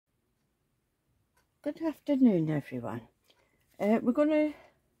Good afternoon, everyone. We're going to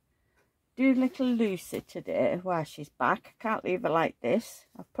do little Lucy today while she's back. I can't leave her like this.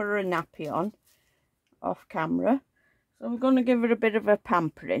 I've put her a nappy on off camera. So we're going to give her a bit of a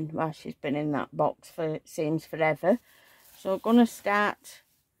pampering while she's been in that box for, it seems, forever. So we're going to start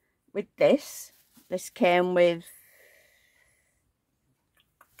with this. This came with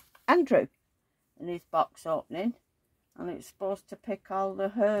Andrew in his box opening. And it's supposed to pick all the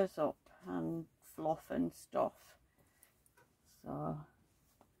hairs up and fluff and stuff. So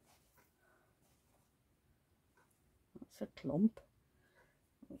that's a clump.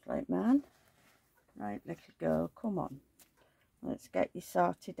 Looks like, man. Right, little girl, come on. Let's get you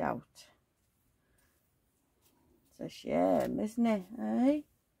sorted out. It's a shame, isn't it, eh?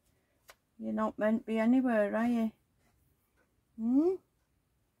 You're not meant to be anywhere, are you?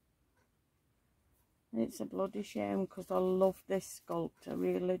 It's a bloody shame because I love this sculpt, I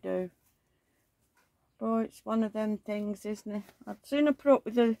really do. But it's one of them things, isn't it? I'd sooner put up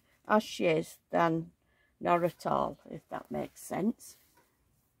with her as she is than not at all, if that makes sense.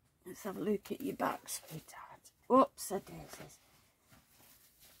 Let's have a look at your back, sweetheart. Whoops, a daisies.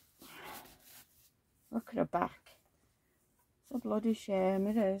 Look at her back. It's a bloody shame,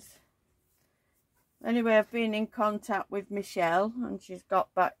 it is. Anyway, I've been in contact with Michelle and she's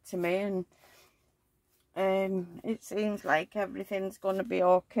got back to me, and it seems like everything's going to be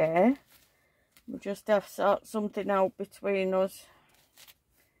okay. We just have to sort something out between us.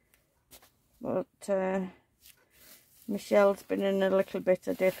 But Michelle's been in a little bit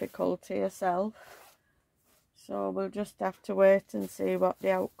of difficulty herself. So we'll just have to wait and see what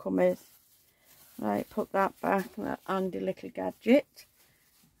the outcome is. Right, put that back, that handy little gadget.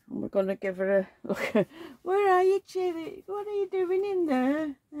 And we're going to give her a look. Where are you, Chili? What are you doing in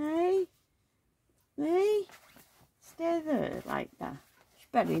there? Hey? Hey? Stay there like that. She's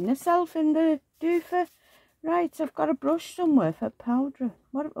burying herself in the doofer. Right, I've got a brush somewhere for powder.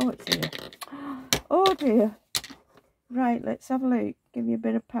 What? Oh, it's here. Oh dear. Right, let's have a look. Give you a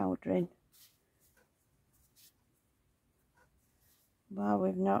bit of powdering. Wow,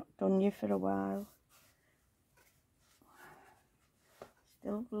 we've not done you for a while.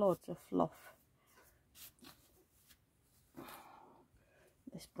 Still loads of fluff.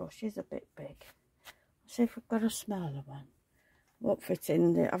 This brush is a bit big. Let's see if we've got a smaller one. Won't fit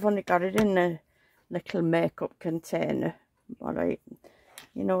in there. I've only got it in a little makeup container. Alright,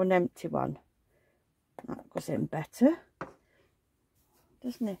 you know, an empty one. That goes in better,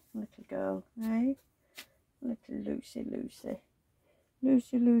 doesn't it, little girl, eh? Little Lucy, Lucy.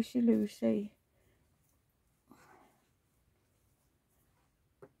 Lucy, Lucy, Lucy.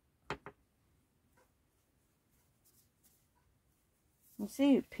 I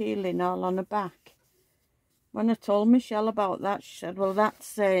see it peeling all on her back. When I told Michelle about that, she said, well,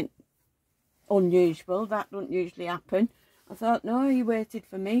 that's unusual. That doesn't usually happen. I thought, no, you waited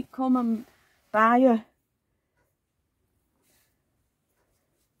for me. Come and buy her.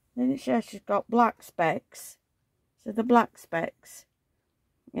 Then it says she's got black specks. So the black specks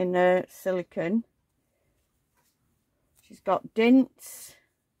in silicone. She's got dints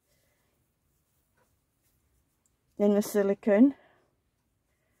in the silicone.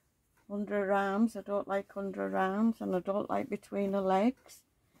 Under her arms. I don't like under her arms, and I don't like between her legs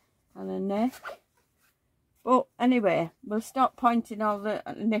and her neck. But anyway, we'll stop pointing all the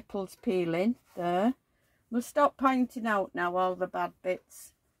nipples peeling there. We'll stop pointing out now all the bad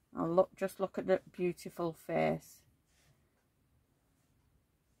bits. I'll just look at that beautiful face.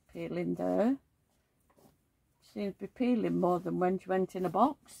 Peeling there. Seems to be peeling more than when she went in a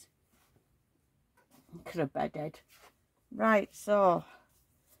box. Look at her bedhead. Right, so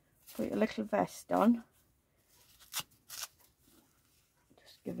put your little vest on.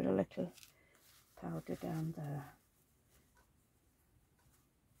 Just give it a little powder down there.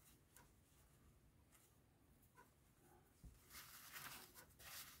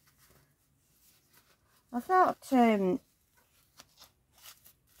 I thought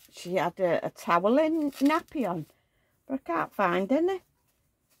she had a towel in nappy on, but I can't find any.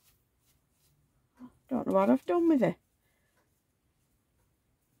 Don't know what I've done with it.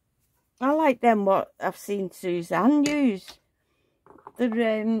 I like them what I've seen Suzanne use.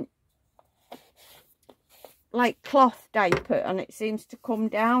 They're like cloth diaper, and it seems to come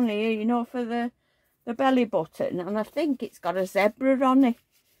down here, you know, for the belly button, and I think it's got a zebra on it.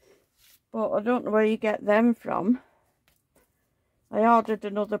 But I don't know where you get them from. I ordered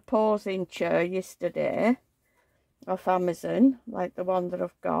another posing chair yesterday off Amazon, like the one that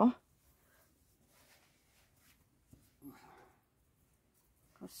I've got.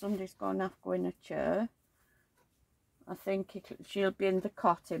 Somebody's going to have to go in a chair. I think she'll be in the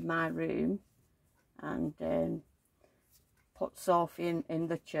cot in my room, and put Sophie in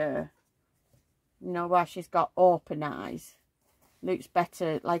the chair. You know, where she's got open eyes. Looks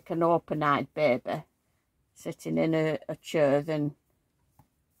better like an open-eyed baby sitting in a chair than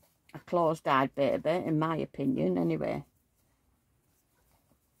a closed-eyed baby, in my opinion, anyway.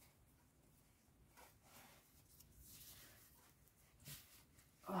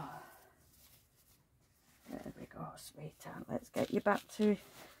 Oh. There we go, sweetheart. Let's get you back to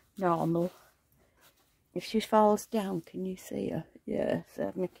normal. If she falls down, can you see her? Yeah, so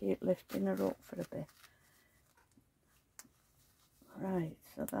let me keep lifting her up for a bit. Right,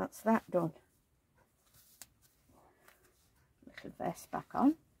 so that's that done. Little vest back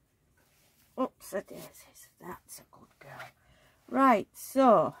on. Oops, a daisies. That's a good girl. Right,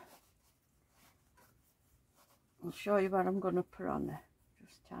 so I'll show you what I'm going to put on her.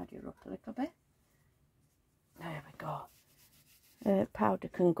 Just tidy her up a little bit. There we go. Powder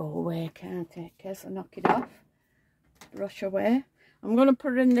can go away, can't it? In case I knock it off. Brush away. I'm going to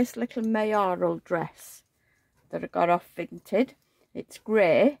put her in this little mayoral dress that I got off Vinted. It's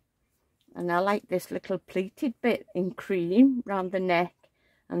grey, and I like this little pleated bit in cream round the neck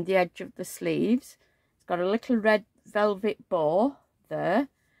and the edge of the sleeves. It's got a little red velvet bow there,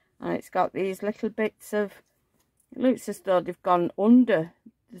 and it's got these little bits of, it looks as though they've gone under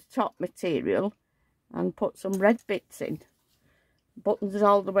the top material and put some red bits in. Buttons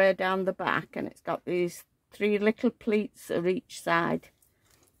all the way down the back, and it's got these 3 little pleats at each side.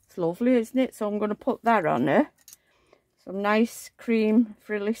 It's lovely, isn't it? So I'm going to put that on her. Some nice cream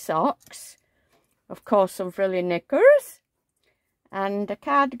frilly socks. Of course, some frilly knickers. And a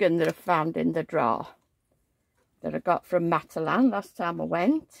cardigan that I found in the drawer that I got from Matalan last time I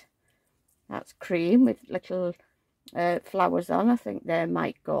went. That's cream with little flowers on. I think they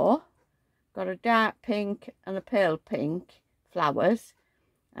might go. Got a dark pink and a pale pink flowers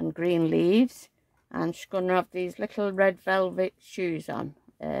and green leaves. And she's going to have these little red velvet shoes on.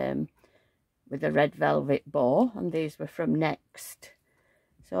 With a red velvet bow, and these were from Next.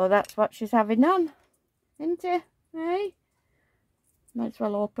 So that's what she's having on, isn't it? Hey? Might as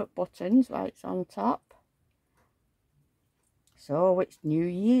well open buttons while it's on top. So it's New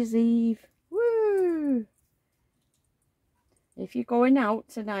Year's Eve. Woo! If you're going out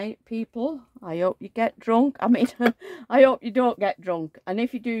tonight, people, I hope you get drunk. I mean, I hope you don't get drunk. And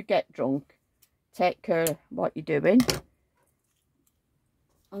if you do get drunk, take care of what you're doing.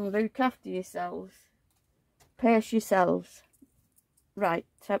 And look after yourselves. Pace yourselves. Right,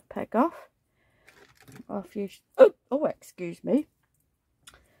 take peg off. Off you. Oh, excuse me.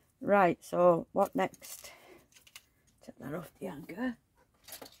 Right, so what next? Take that off the hanger.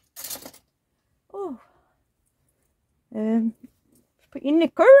 Oh. Put your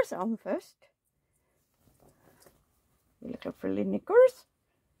knickers on first. Your little frilly knickers.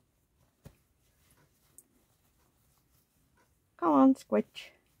 Come on,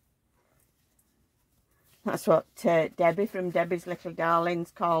 squitch. That's what Debbie from Debbie's Little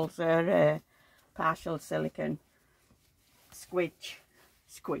Darlings calls her partial silicone. Squitch.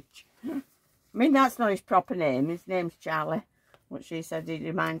 Squitch. I mean, that's not his proper name. His name's Charlie. But she said he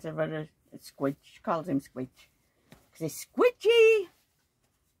reminds her of a squidge. She calls him Squitch. Because he's squidgy.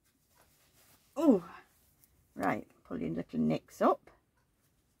 Oh. Right. Pull your little nicks up.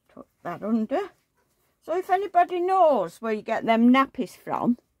 Tuck that under. So if anybody knows where you get them nappies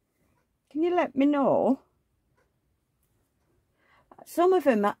from, can you let me know? Some of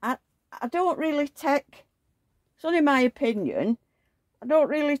them, I don't really take, it's only my opinion, I don't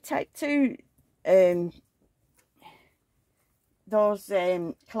really take to those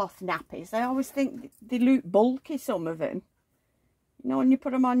cloth nappies. I always think they look bulky, some of them. You know, when you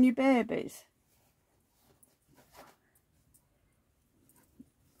put them on your babies.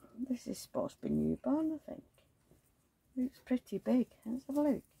 This is supposed to be newborn, I think. Looks pretty big. Let's have a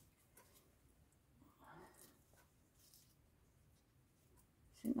look.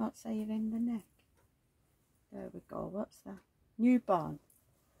 Does it not say it in the neck? There we go. What's that? Newborn.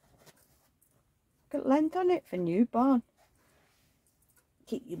 Got length on it for newborn.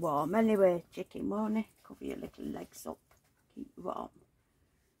 Keep you warm anyway, chicken, won't it? Cover your little legs up. Keep you warm.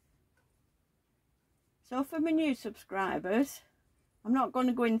 So for my new subscribers, I'm not going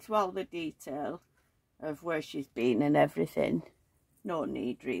to go into all the detail of where she's been and everything. No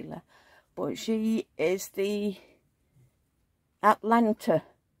need really. But she is the Atlanta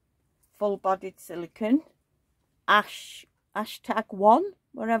full-bodied silicone #1,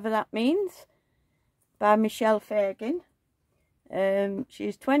 whatever that means, by Michelle Fagan.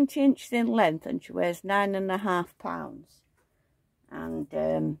 She's 20 inches in length and she weighs 9.5 pounds.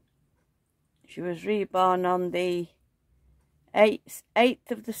 And she was reborn on the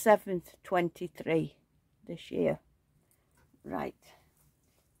 8th of the 7th, 23 this year. Right.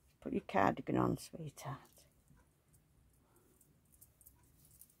 Put your cardigan on, sweetheart.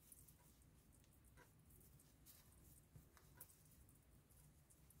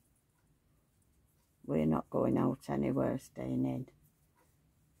 We're not going out anywhere, staying in.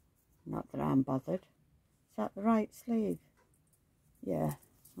 Not that I'm bothered. Is that the right sleeve? Yeah,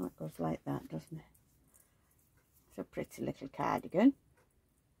 that goes like that, doesn't it? It's a pretty little cardigan.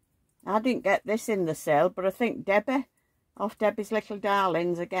 I didn't get this in the sale, but I think Debbie, off Debbie's Little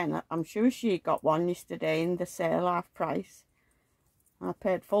Darlings again, I'm sure she got one yesterday in the sale, half price. I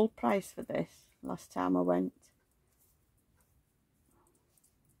paid full price for this last time I went.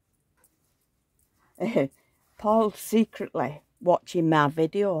 Paul's secretly watching my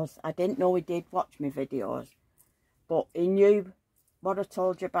videos. I didn't know he did watch my videos, but he knew what I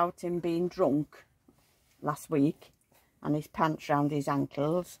told you about him being drunk last week and his pants round his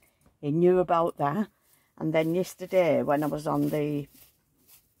ankles. He knew about that. And then yesterday when I was on the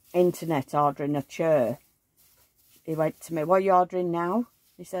internet ordering a chair, he went to me, "What are you ordering now?"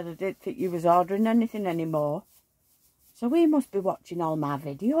 He said, "I didn't think you was ordering anything anymore." So he must be watching all my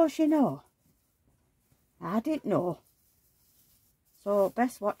videos, you know. I didn't know. So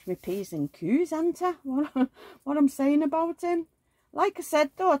best watch me P's and Q's, ain't I? What I'm saying about him. Like I said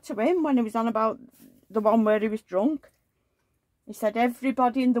though to him when he was on about the one where he was drunk, he said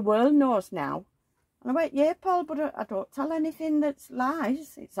everybody in the world knows now. And I went, "Yeah, Paul, but I don't tell anything that's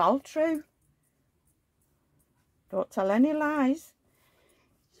lies. It's all true. Don't tell any lies."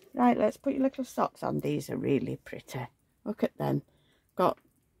 Right, let's put your little socks on. These are really pretty. Look at them. Got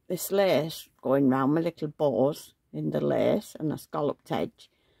this lace going round my little bows in the lace and a scalloped edge.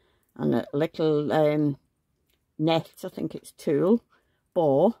 And a little net, I think it's tulle,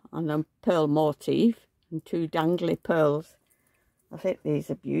 bow and a pearl motif and 2 dangly pearls. I think these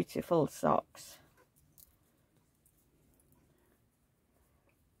are beautiful socks.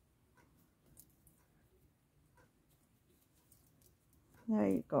 There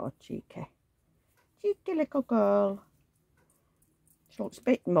you go, cheeky. Cheeky little girl. She looks a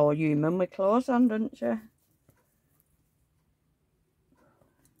bit more human with clothes on, doesn't she?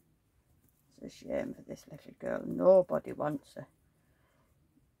 It's a shame for this little girl. Nobody wants her.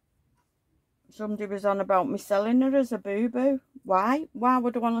 Somebody was on about me selling her as a boo-boo. Why? Why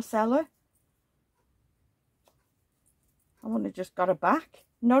would I want to sell her? I would have just got her back.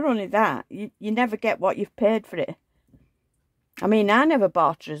 Not only that, you never get what you've paid for it. I mean, I never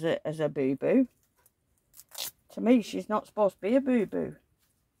bought her as a boo-boo. To me, she's not supposed to be a boo-boo.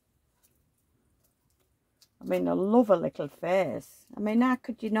 I mean, I love her little face. I mean, how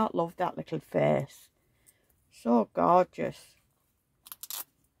could you not love that little face? So gorgeous.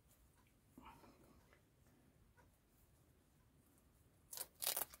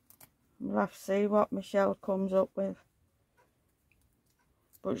 We'll have to see what Michelle comes up with.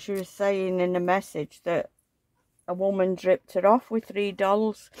 But she was saying in the message that a woman ripped her off with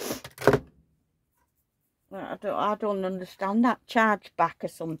 $3. I don't understand that. Charge back or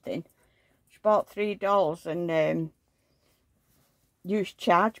something. She bought $3 and used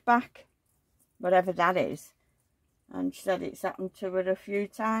charge back, whatever that is. And she said it's happened to her a few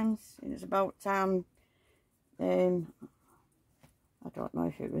times. It was about time, I don't know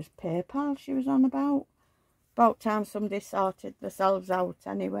if it was PayPal she was on about. About time somebody sorted themselves out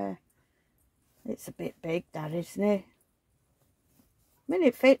anyway. It's a bit big, that, isn't it? I mean,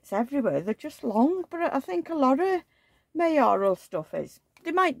 it fits everywhere. They're just long, but I think a lot of mayoral stuff is.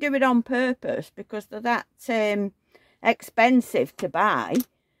 They might do it on purpose because they're that expensive to buy.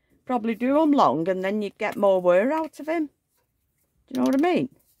 Probably do them long and then you'd get more wear out of them. Do you know what I mean?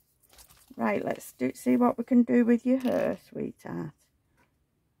 Right, let's see what we can do with your hair, sweetheart.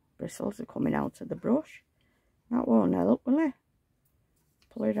 Bristles are coming out of the brush. That won't help, will it?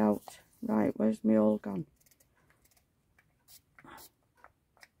 Pull it out. Right, where's my oil gone?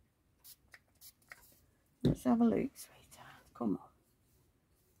 Let's have a look, sweetheart. Come on.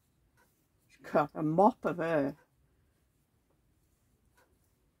 She's got a mop of hair.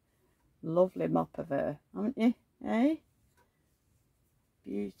 Lovely mop of hair, haven't you? Eh?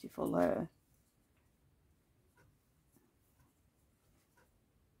 Beautiful hair.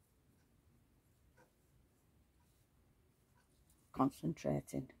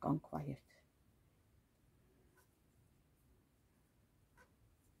 Concentrating, gone quiet.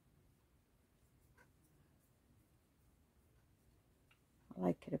 I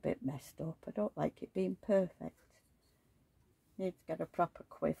like it a bit messed up. I don't like it being perfect. Needs to get a proper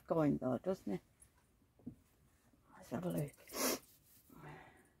quiff going though, doesn't it? Let's have a look.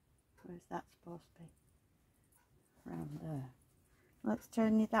 Where's that supposed to be? Around there. Let's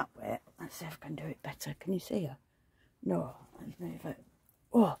turn you that way. Let's see if I can do it better. Can you see her? No. Let's move it.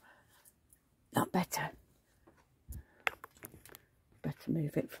 Oh, not better. Better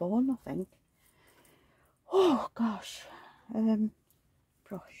move it forward, I think. Oh, gosh.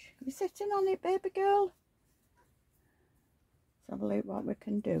 Brush. You sitting on it, baby girl? Let's have a look what we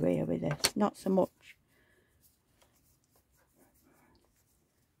can do here with this. Not so much.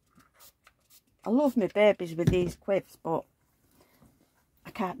 I love my babies with these quivs, but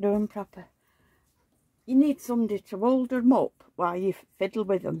I can't do them proper. You need somebody to hold them up while you fiddle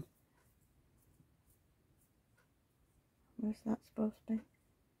with them. Where's that supposed to be?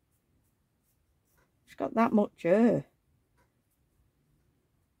 It's got that much hair.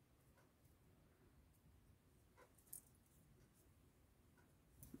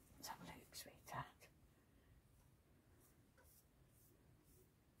 Let's have a look, sweetheart.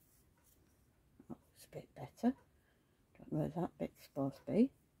 That looks a bit better. Don't know where that bit's supposed to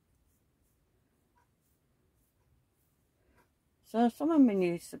be. So some of my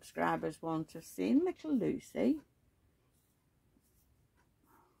new subscribers want to see little Lucy.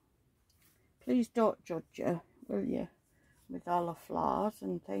 Please don't judge her, will you? With all her flaws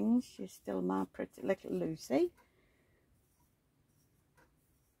and things, she's still my pretty little Lucy.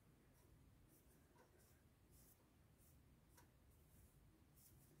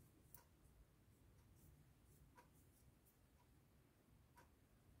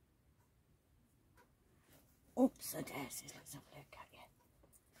 Oops, a daisies, let's have a look at you.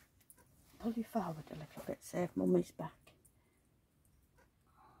 Pull you forward a little bit, save mummy's back.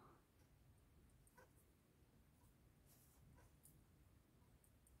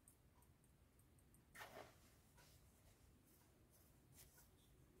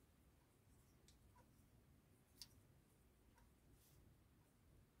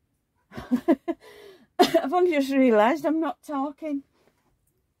 I've only just realised I'm not talking.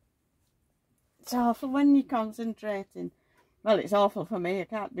 It's awful when you're concentrating. Well, it's awful for me. I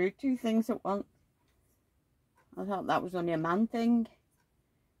can't do two things at once. I thought that was only a man thing.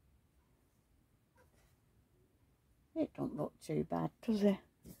 It don't look too bad, does it?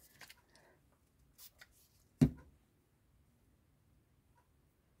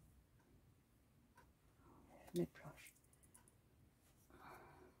 My brush.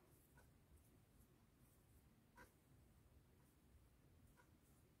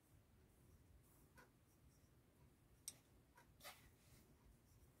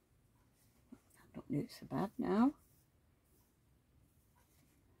 Don't look so bad now.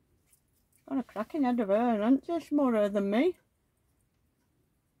 Got a cracking head of hair, hasn't she? She's more hair than me.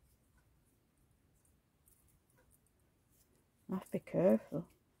 I have to be careful.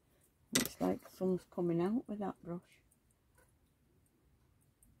 Looks like the sun's coming out with that brush.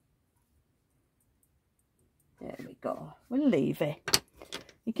 There we go. We'll leave it.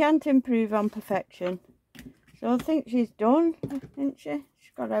 You can't improve on perfection. So I think she's done, isn't she?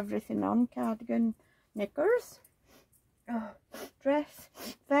 She's got everything on. Cardigan, knickers, dress,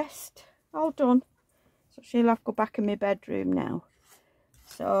 vest, all done. So she'll have to go back in my bedroom now.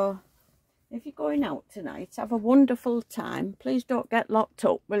 So if you're going out tonight, have a wonderful time. Please don't get locked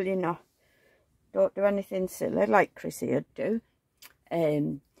up, will you not? Don't do anything silly like Chrissy would do.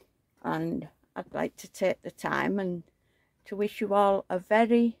 And I'd like to take the time and to wish you all a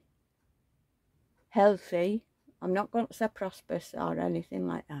very healthy, I'm not going to say prosperous or anything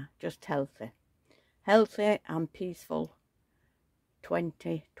like that, just healthy and peaceful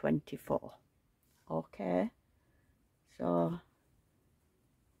 2024. Okay, so I'm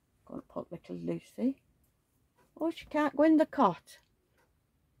going to put little Lucy. Oh, she can't go in the cot.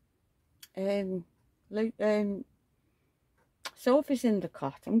 Sophie's in the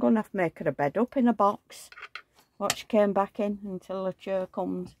cot. I'm going to have to make her a bed up in a box. What she came back in until the chair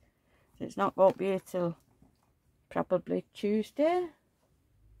comes. So it's not going to be here till probably Tuesday.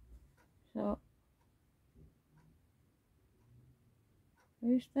 So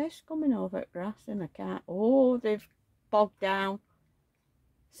who's this coming over at grass and I can't. Oh, they've bogged down.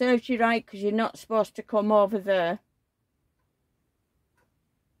 Serves you right, because you're not supposed to come over there.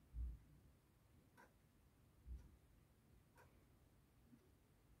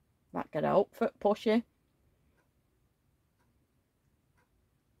 Back it out for pushy.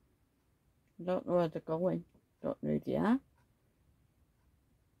 Don't know where they're going. Don't know who they are.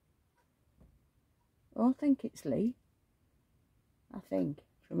 Oh, I think it's Lee. I think,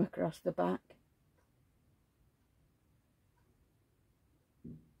 from across the back.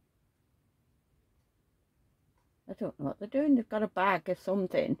 I don't know what they're doing. They've got a bag or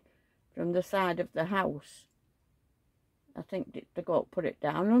something from the side of the house. I think they got to put it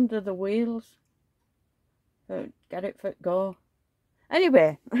down under the wheels. Get it for it go.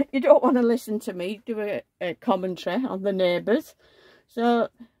 Anyway, you don't want to listen to me do a commentary on the neighbours. So,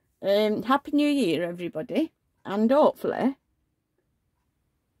 Happy New Year, everybody. And hopefully,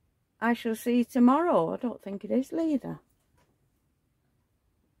 I shall see you tomorrow. I don't think it is either.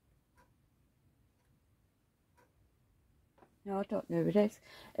 No, I don't know who it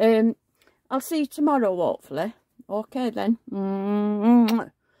is. I'll see you tomorrow, hopefully. Okay, then.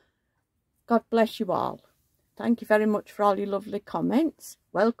 God bless you all. Thank you very much for all your lovely comments.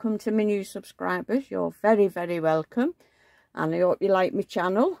 Welcome to my new subscribers. You're very, very welcome. And I hope you like my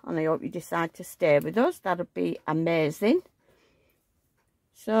channel. And I hope you decide to stay with us. That would be amazing.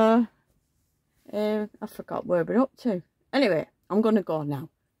 So, I forgot where we're up to. Anyway, I'm going to go now.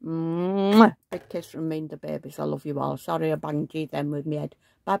 Big kiss from me and the babies. I love you all. Sorry I banged you then with my head.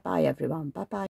 Bye-bye, everyone. Bye-bye.